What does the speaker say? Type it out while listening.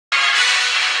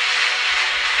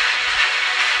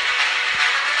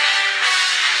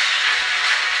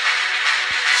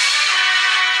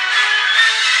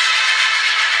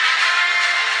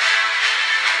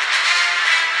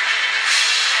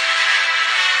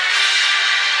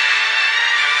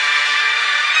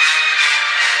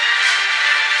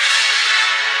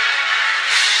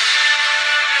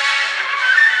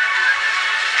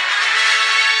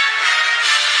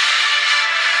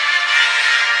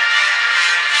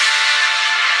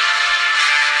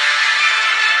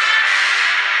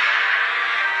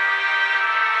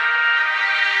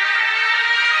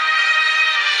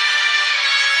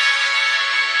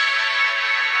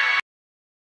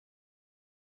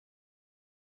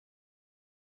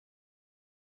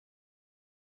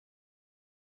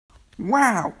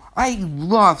Wow, I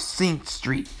love Sing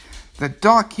Street. The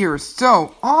dock here is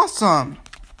so awesome.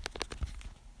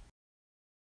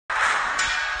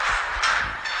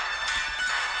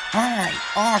 Hi,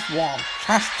 Oswald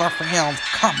Chesterfield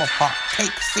Cobblepot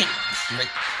takes Sing Street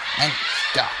and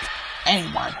stuff.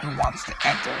 Anyone who wants to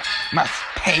enter must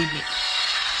pay me.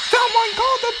 Someone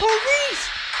call the police!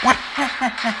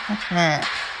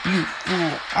 You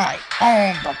fool, I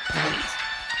own the police.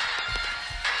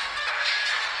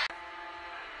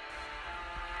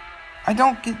 I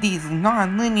don't get these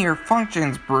non-linear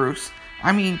functions, Bruce.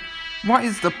 I mean, what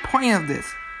is the point of this?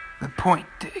 The point,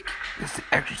 Dick, is to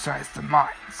exercise the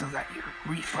mind so that your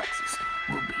reflexes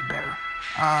will be better.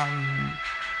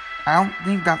 I don't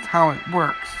think that's how it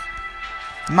works.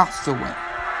 Master Wayne,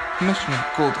 Commissioner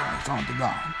Golden is on the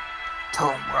line.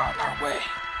 Tell him we're on our way.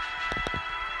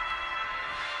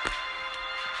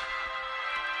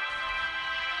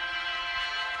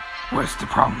 What's the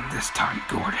problem this time,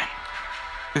 Gordon?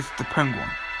 It's the Penguin.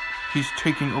 He's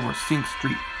taking over Sing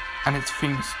Street and its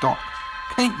famous dock.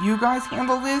 Can't you guys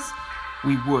handle this?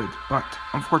 We would, but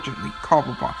unfortunately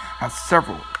Cobblepot has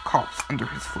several cops under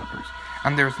his flippers,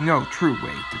 and there's no true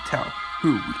way to tell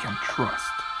who we can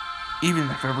trust. Even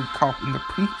if every cop in the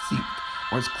precinct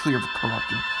was clear of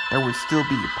corruption, there would still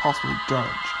be a possible judge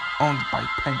owned by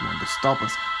Penguin to stop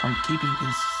us from keeping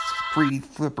his free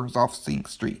flippers off Sing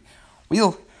Street.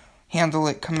 We'll handle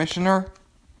it, Commissioner.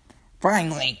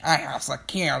 Finally, I have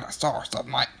secured a source of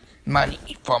my money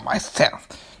for myself.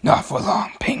 Not for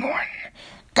long, Penguin.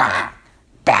 God,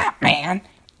 Batman,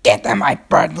 get them my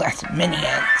bloodless minions.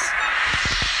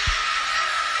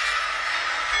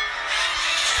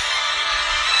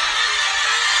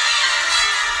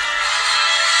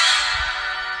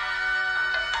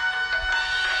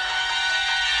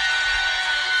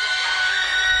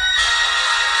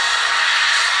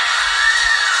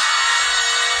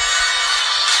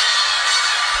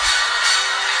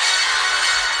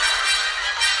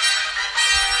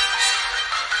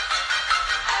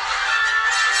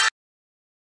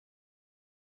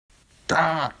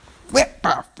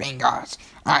 Flipper fingers,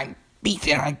 I'm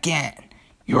beaten again.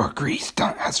 Your grease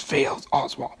stunt has failed,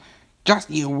 Oswald. Just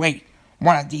you wait.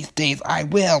 One of these days I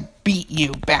will beat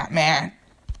you, Batman.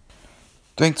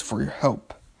 Thanks for your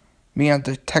help. Me and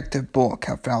Detective Bullock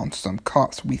have found some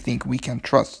cops we think we can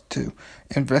trust to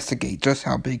investigate just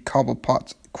how big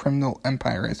Cobblepot's criminal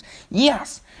empire is.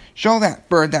 Yes! Show that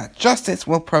bird that justice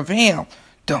will prevail.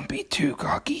 Don't be too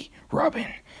cocky,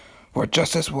 Robin. For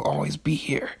justice will always be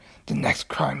here. The next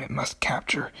crime it must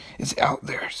capture is out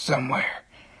there somewhere,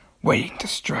 waiting to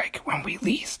strike when we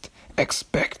least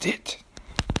expect it.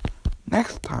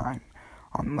 Next time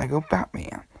on Lego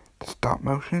Batman, the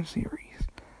stop-motion series,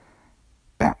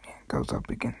 Batman goes up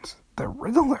against the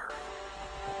Riddler.